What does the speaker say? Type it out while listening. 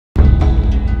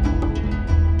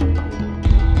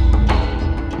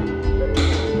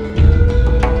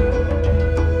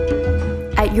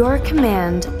At your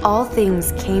command, all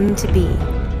things came to be.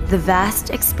 The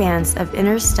vast expanse of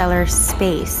interstellar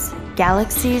space,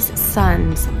 galaxies,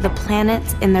 suns, the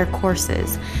planets in their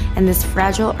courses, and this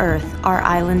fragile Earth, our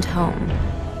island home.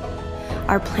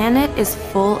 Our planet is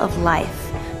full of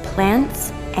life,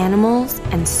 plants, animals,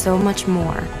 and so much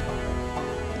more.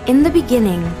 In the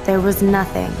beginning, there was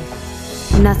nothing.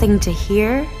 Nothing to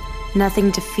hear,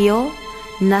 nothing to feel,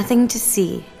 nothing to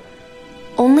see.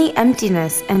 Only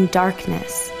emptiness and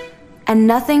darkness, and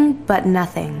nothing but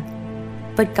nothing.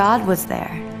 But God was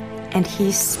there, and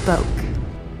He spoke.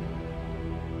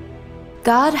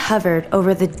 God hovered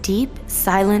over the deep,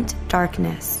 silent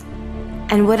darkness,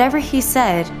 and whatever He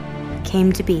said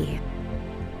came to be.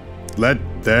 Let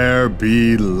there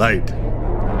be light.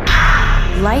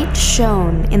 Light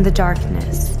shone in the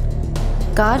darkness.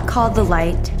 God called the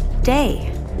light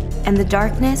day, and the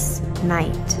darkness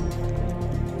night.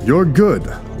 You're good,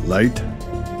 light.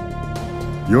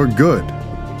 You're good,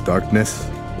 darkness.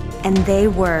 And they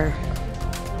were.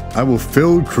 I will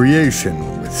fill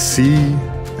creation with sea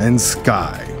and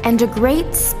sky. And a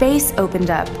great space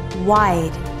opened up,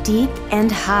 wide, deep,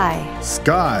 and high.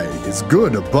 Sky is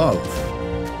good above.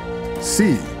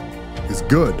 Sea is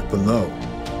good below.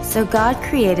 So God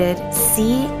created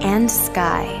sea and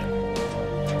sky.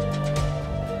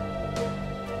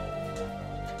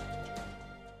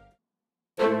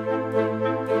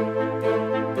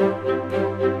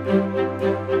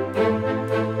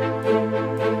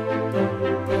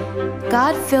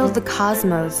 God filled the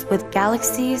cosmos with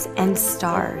galaxies and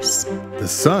stars. The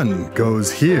sun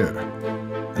goes here,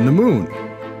 and the moon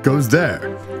goes there.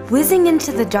 Whizzing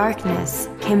into the darkness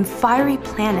came fiery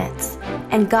planets,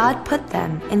 and God put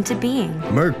them into being.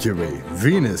 Mercury,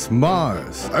 Venus,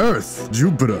 Mars, Earth,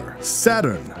 Jupiter,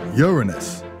 Saturn,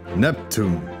 Uranus,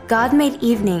 Neptune. God made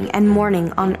evening and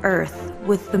morning on earth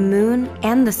with the moon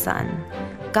and the sun.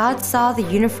 God saw the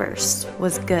universe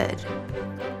was good.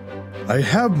 I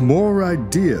have more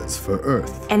ideas for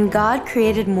Earth. And God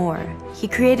created more. He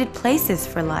created places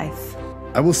for life.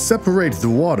 I will separate the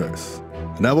waters,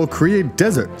 and I will create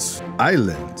deserts,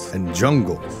 islands, and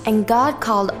jungles. And God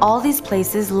called all these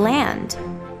places land,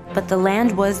 but the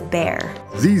land was bare.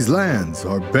 These lands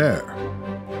are bare.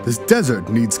 This desert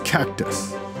needs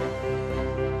cactus.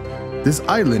 This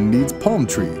island needs palm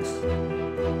trees.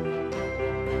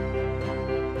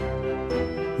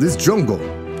 This jungle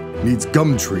needs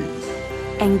gum trees.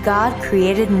 And God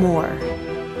created more.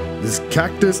 This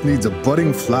cactus needs a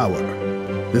budding flower.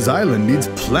 This island needs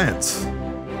plants.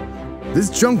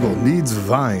 This jungle needs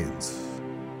vines.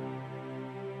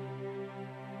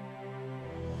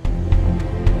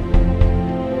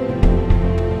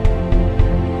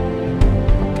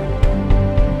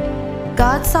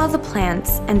 God saw the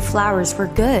plants and flowers were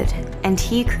good, and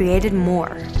He created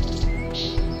more.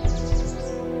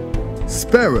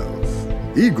 Sparrows,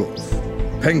 eagles,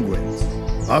 penguins,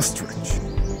 ostrich.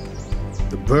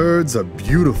 The birds are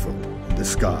beautiful in the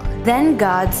sky. Then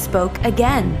God spoke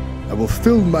again. I will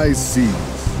fill my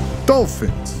seas.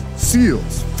 Dolphins,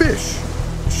 seals, fish,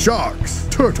 sharks,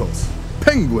 turtles,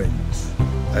 penguins.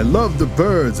 I love the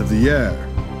birds of the air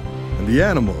and the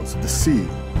animals of the sea.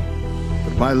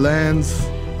 But my lands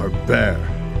are bare.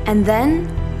 And then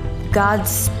God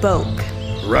spoke.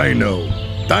 Rhino,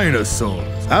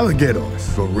 dinosaurs,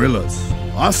 alligators, gorillas,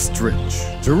 ostrich,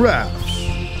 giraffes,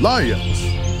 lions,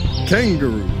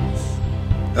 kangaroos,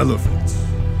 elephants,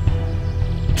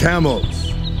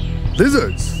 camels,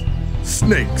 lizards,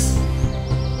 snakes.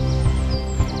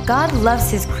 God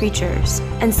loves His creatures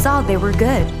and saw they were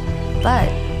good, but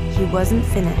He wasn't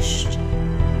finished.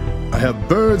 I have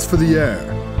birds for the air,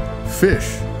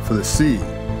 fish for the sea,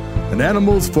 and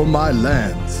animals for my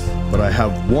lands, but I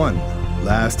have one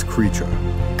last creature.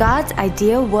 God's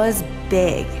idea was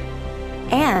big,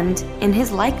 and in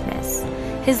His likeness.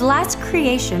 His last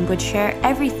creation would share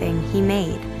everything He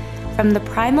made. From the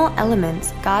primal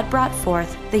elements, God brought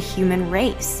forth the human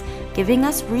race, giving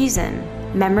us reason,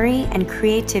 memory, and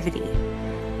creativity.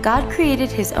 God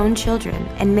created His own children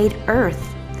and made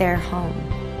Earth their home.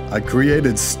 I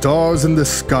created stars in the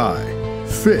sky,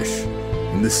 fish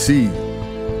in the sea,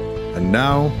 and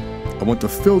now I want to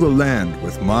fill the land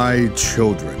with my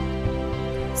children.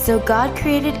 So God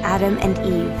created Adam and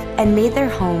Eve and made their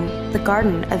home the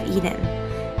Garden of Eden.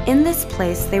 In this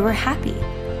place they were happy,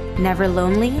 never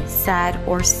lonely, sad,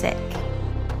 or sick.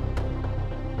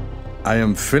 I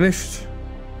am finished,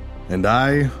 and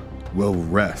I will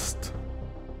rest.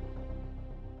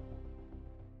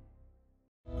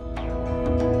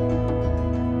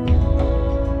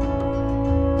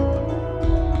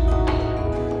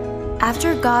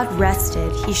 After God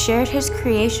rested, He shared His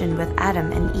creation with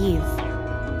Adam and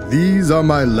Eve. These are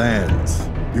my lands.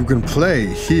 You can play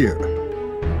here.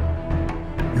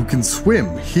 You can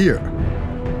swim here.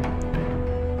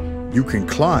 You can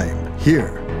climb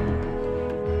here.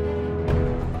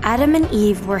 Adam and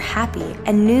Eve were happy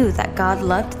and knew that God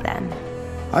loved them.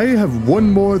 I have one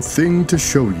more thing to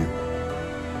show you.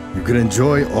 You can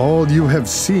enjoy all you have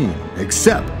seen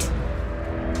except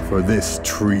for this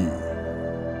tree.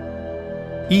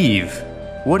 Eve,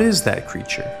 what is that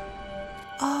creature?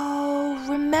 Oh,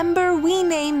 remember we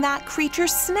named that creature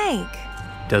Snake.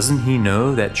 Doesn't he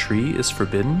know that tree is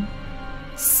forbidden?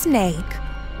 Snake,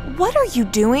 what are you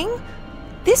doing?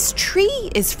 This tree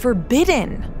is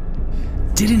forbidden.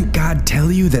 Didn't God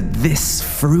tell you that this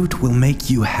fruit will make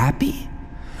you happy?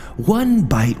 One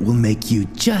bite will make you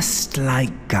just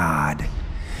like God.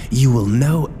 You will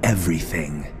know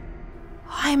everything.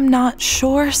 I'm not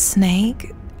sure,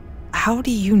 Snake. How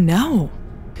do you know?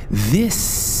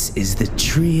 This is the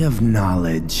tree of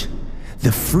knowledge.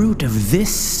 The fruit of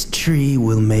this tree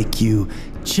will make you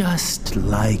just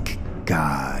like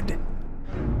God.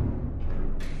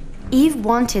 Eve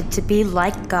wanted to be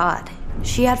like God.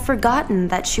 She had forgotten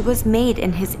that she was made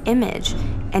in His image,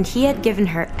 and He had given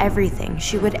her everything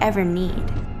she would ever need.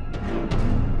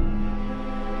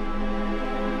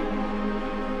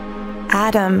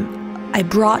 Adam, I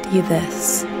brought you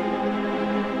this.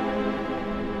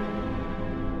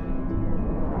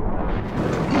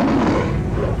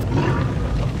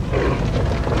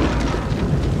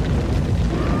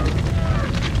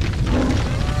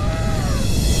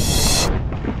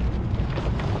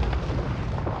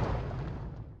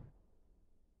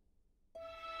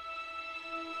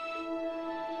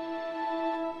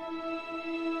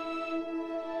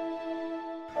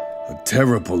 A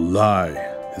terrible lie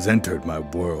has entered my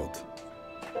world.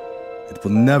 It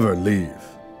will never leave,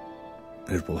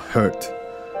 and it will hurt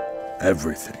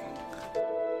everything.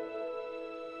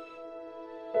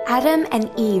 Adam and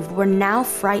Eve were now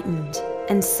frightened,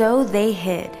 and so they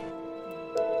hid.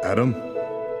 Adam?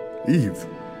 Eve?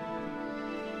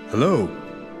 Hello?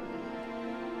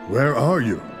 Where are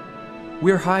you?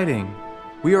 We're hiding.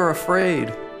 We are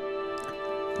afraid.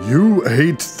 You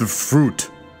ate the fruit.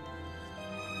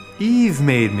 Eve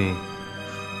made me.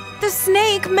 The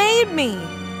snake made me.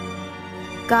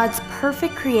 God's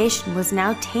perfect creation was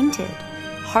now tainted.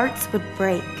 Hearts would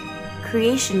break,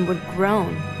 creation would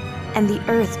groan, and the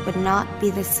earth would not be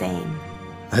the same.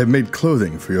 I have made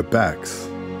clothing for your backs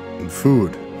and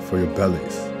food for your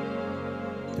bellies.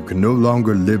 You can no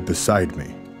longer live beside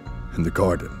me in the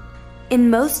garden. In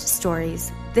most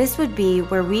stories, this would be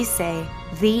where we say,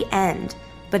 the end,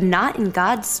 but not in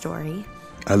God's story.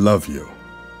 I love you.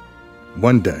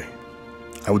 One day,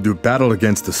 I will do battle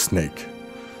against the snake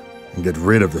and get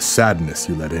rid of the sadness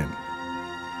you let in.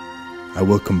 I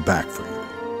will come back for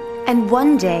you. And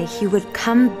one day He would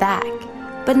come back,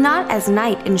 but not as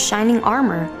knight in shining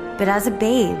armor, but as a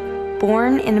babe,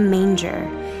 born in a manger.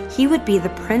 He would be the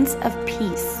Prince of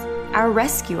Peace, our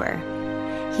rescuer.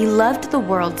 He loved the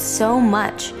world so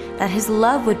much that His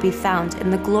love would be found in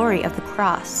the glory of the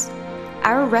cross.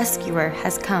 Our rescuer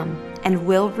has come and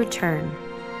will return.